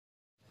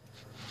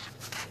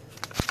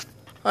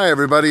Hi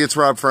everybody, it's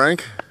Rob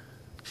Frank.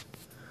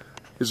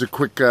 Here's a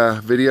quick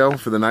video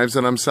for the knives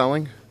that I'm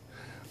selling.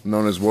 I'm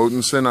known as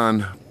Wotanson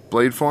on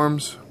blade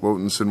forms,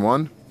 Wotanson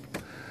 1.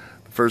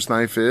 The first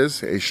knife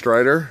is a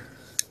Strider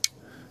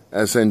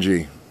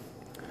SNG.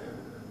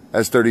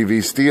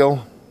 S30V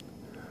steel,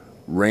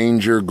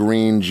 Ranger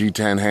green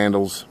G10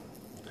 handles.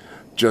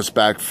 Just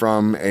back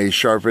from a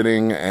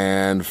sharpening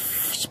and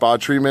spa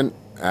treatment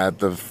at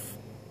the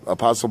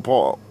Apostle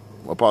Paul.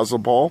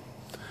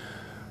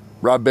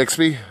 Rob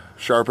Bixby,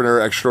 sharpener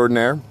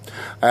extraordinaire.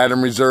 I had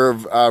him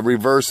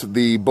reverse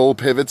the bull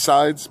pivot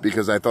sides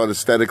because I thought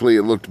aesthetically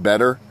it looked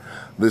better.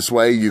 This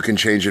way you can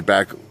change it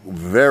back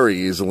very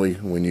easily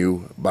when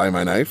you buy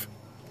my knife.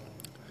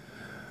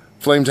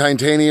 Flame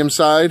titanium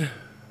side,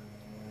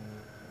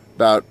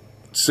 about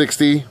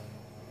 50,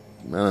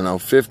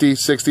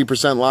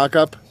 60%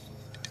 lockup.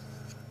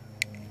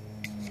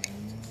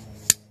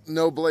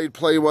 No blade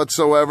play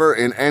whatsoever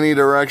in any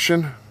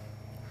direction.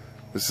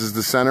 This is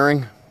the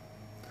centering.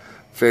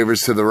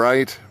 Favors to the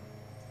right.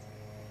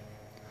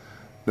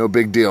 No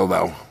big deal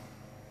though.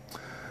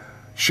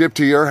 Shipped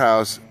to your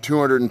house,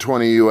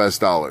 $220 US.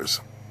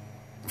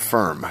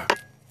 Firm.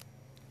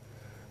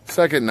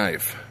 Second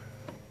knife.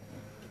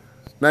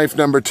 Knife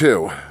number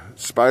 2.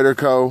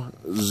 Spyderco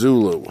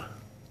Zulu.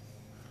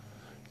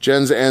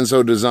 Gens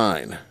Anso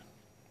design.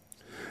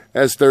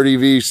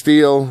 S30V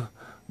steel.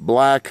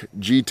 Black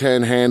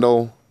G10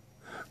 handle.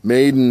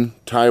 Made in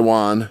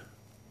Taiwan.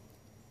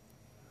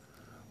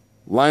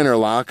 Liner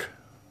lock.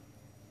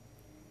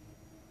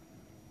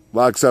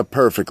 Locks up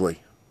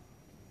perfectly.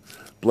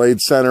 Blade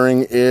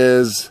centering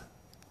is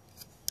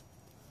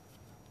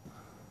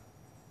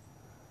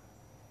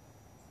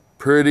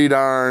pretty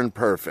darn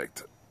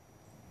perfect.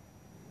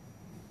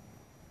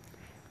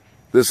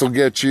 This will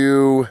get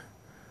you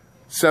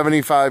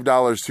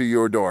 $75 to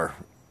your door.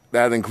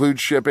 That includes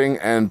shipping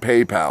and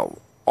PayPal.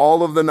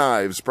 All of the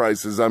knives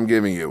prices I'm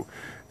giving you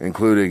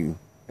include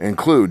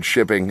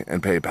shipping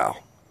and PayPal.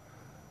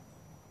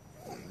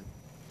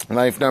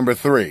 Knife number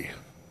 3.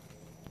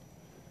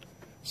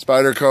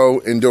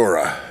 Spyderco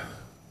Endura.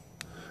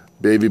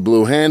 Baby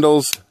blue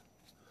handles,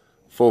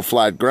 full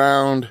flat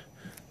ground,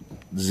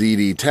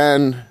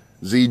 VG10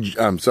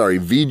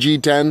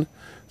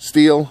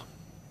 steel.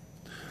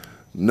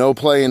 No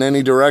play in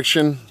any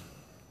direction.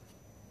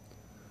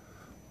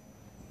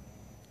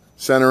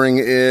 Centering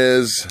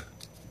is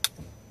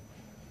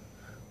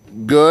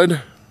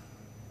good,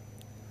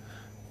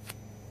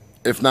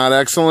 if not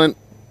excellent.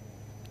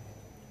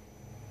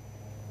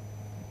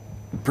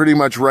 Pretty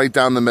much right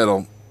down the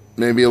middle.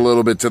 Maybe a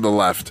little bit to the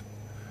left.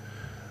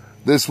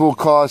 This will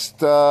cost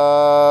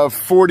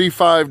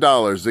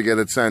 $45 to get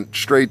it sent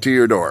straight to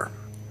your door,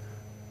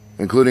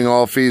 including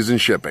all fees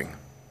and shipping.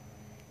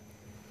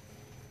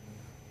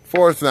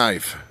 Fourth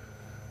knife.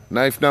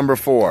 Knife number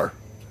 4.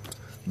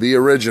 The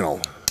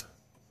original.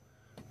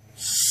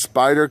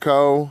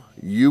 Spyderco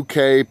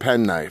UK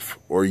penknife,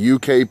 or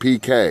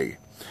UKPK.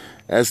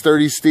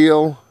 S30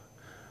 steel.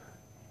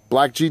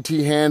 Black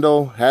GT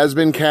handle. Has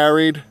been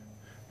carried.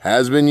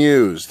 Has been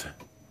used.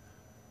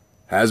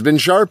 Has been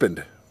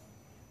sharpened.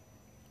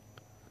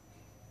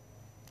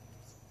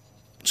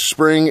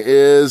 Spring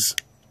is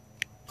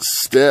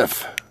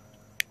stiff.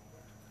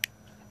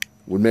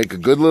 Would make a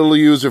good little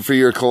user for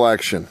your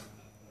collection.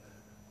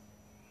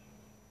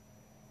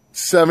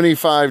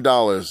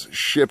 $75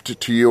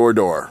 shipped to your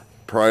door.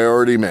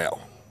 Priority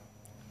mail.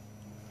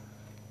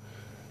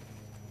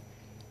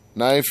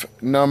 Knife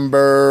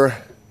number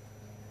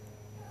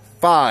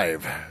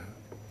 5.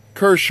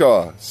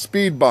 Kershaw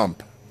Speed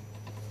Bump.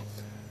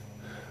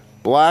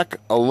 Black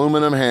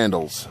aluminum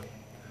handles.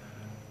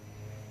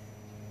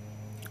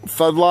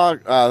 Stud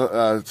lock,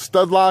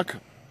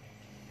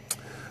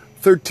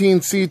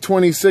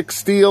 13C26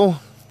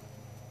 steel.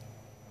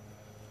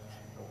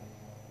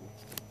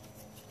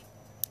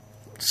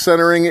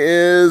 Centering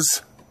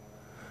is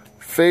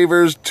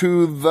favors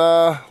to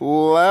the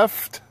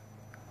left.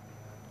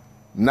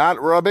 Not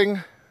rubbing.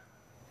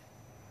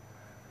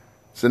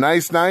 It's a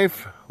nice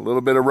knife. A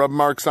little bit of rub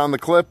marks on the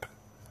clip.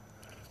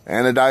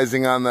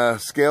 Anodizing on the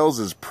scales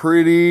is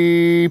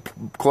pretty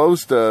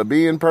close to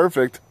being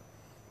perfect.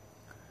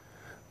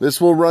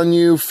 This will run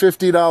you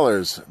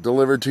 $50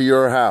 delivered to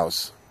your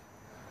house.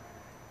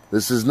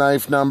 This is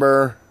knife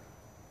number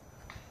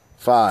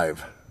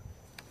 5.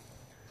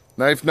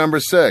 Knife number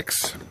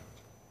 6.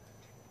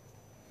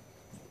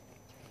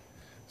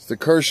 It's the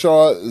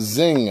Kershaw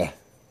Zing.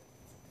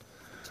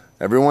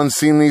 Everyone's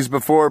seen these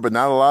before, but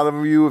not a lot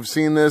of you have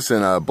seen this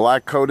in a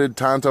black-coated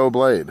Tonto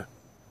blade.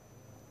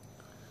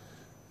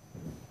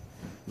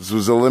 This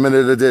was a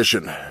limited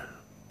edition.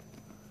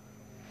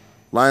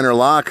 Liner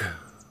lock.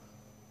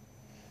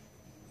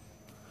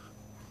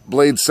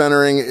 Blade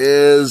centering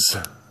is...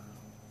 I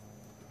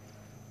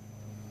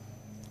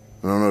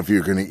don't know if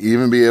you can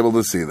even be able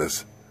to see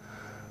this.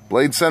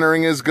 Blade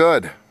centering is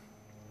good.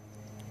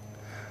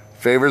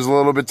 Favors a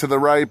little bit to the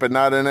right, but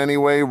not in any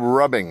way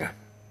rubbing.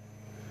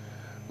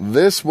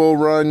 This will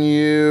run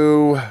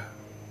you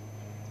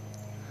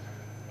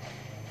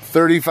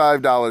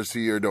 $35 to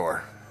your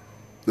door.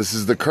 This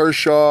is the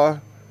Kershaw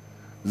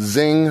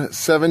Zing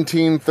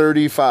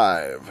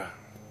 1735.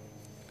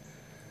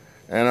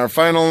 And our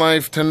final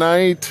knife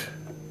tonight,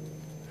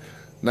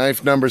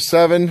 knife number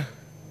 7,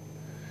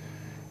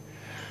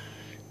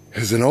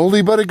 is an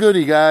oldie but a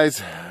goodie,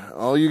 guys.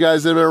 All you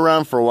guys that have been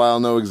around for a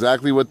while know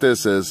exactly what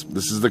this is.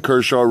 This is the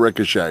Kershaw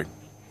Ricochet.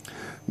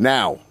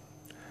 Now,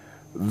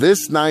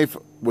 this knife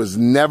was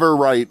never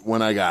right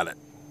when I got it.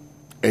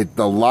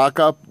 The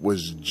lockup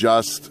was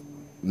just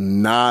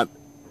not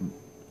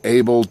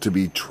able to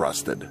be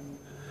trusted.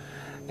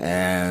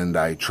 And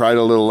I tried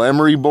a little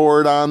emery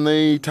board on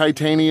the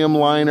titanium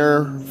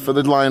liner for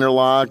the liner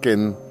lock,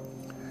 and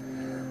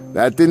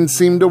that didn't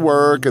seem to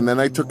work. And then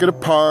I took it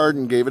apart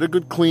and gave it a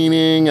good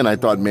cleaning, and I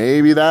thought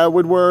maybe that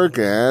would work,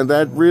 and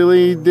that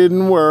really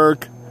didn't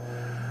work.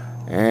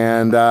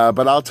 And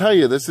but I'll tell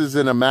you, this is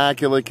in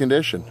immaculate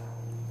condition.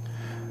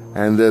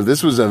 And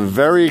this was a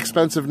very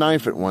expensive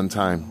knife at one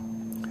time.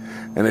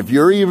 And if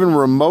you're even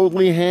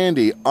remotely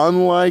handy,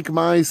 unlike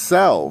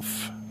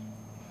myself,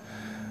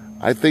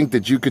 I think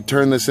that you could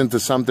turn this into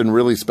something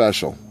really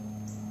special.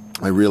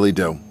 I really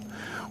do.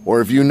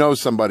 Or if you know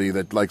somebody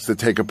that likes to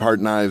take apart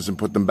knives and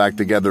put them back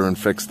together and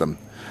fix them,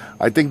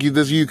 I think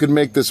you could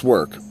make this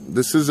work.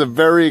 This is a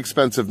very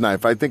expensive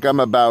knife. I think I'm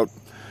about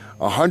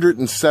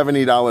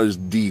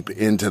 $170 deep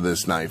into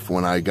this knife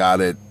when I got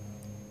it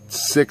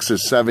 6 or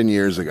 7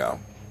 years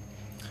ago.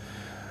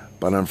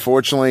 But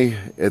unfortunately,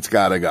 it's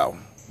got to go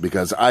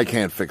because I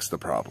can't fix the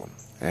problem.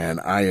 And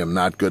I am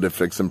not good at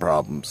fixing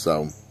problems.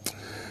 So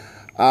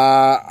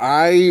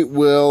I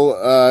will,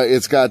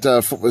 it's got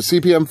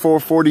CPM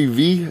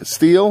 440V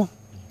steel.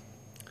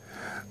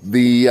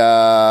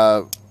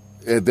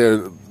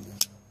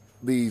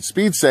 The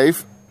Speed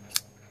Safe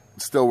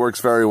still works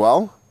very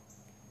well.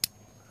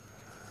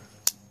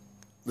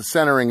 The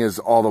centering is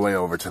all the way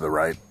over to the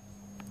right.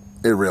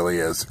 It really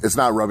is. It's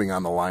not rubbing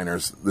on the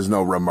liners. There's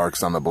no rub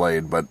marks on the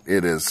blade, but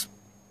it is.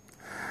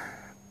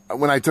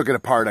 When I took it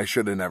apart, I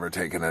should have never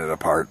taken it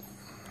apart.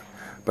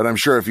 But I'm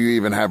sure if you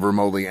even have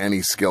remotely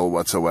any skill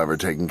whatsoever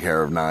taking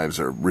care of knives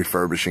or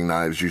refurbishing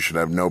knives, you should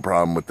have no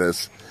problem with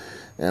this.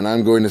 And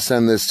I'm going to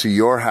send this to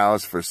your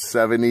house for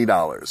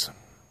 $70.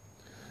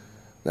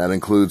 That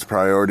includes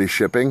priority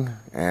shipping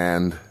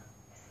and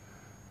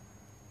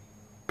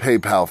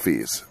PayPal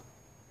fees.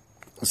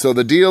 So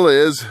the deal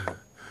is,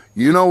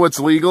 you know what's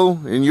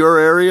legal in your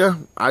area?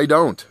 I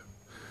don't.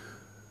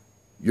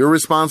 You're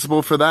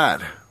responsible for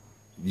that.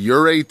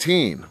 You're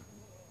 18.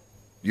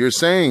 You're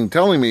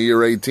telling me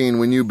you're 18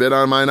 when you bid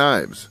on my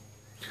knives.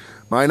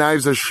 My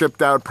knives are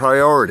shipped out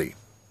priority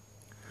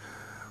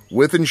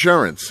with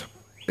insurance.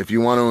 If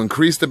you want to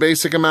increase the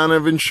basic amount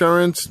of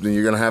insurance, then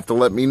you're going to have to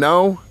let me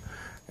know,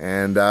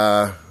 and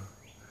you're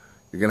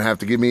going to have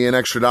to give me an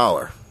extra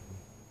 $1.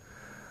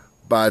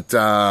 But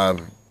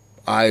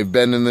I've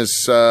been in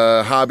this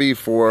hobby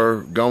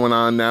for going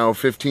on now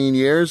 15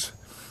 years.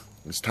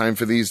 It's time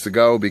for these to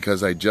go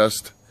because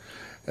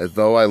as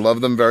though I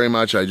love them very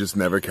much, I just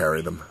never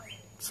carry them.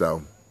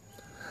 So,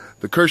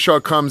 the Kershaw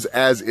comes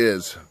as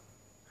is.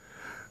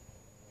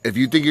 If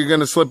you think you're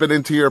going to slip it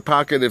into your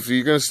pocket, if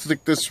you're going to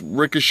stick this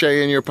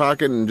Ricochet in your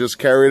pocket and just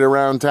carry it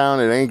around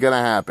town, it ain't going to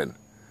happen.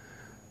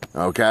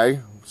 Okay?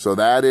 So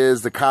that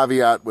is the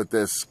caveat with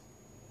this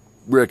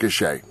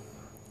Ricochet.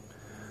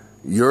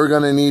 You're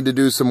going to need to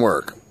do some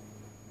work.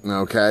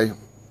 Okay?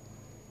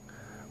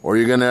 Or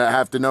you're going to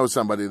have to know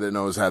somebody that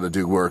knows how to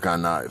do work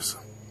on knives.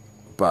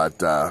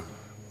 But,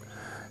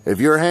 if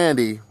you're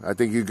handy, I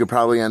think you could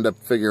probably end up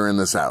figuring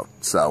this out.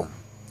 So,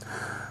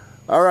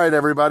 all right,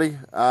 everybody.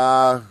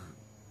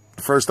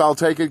 First I'll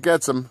take it,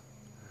 gets them.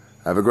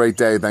 Have a great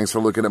day. Thanks for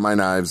looking at my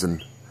knives,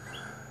 and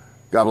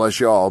God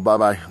bless you all.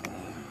 Bye-bye.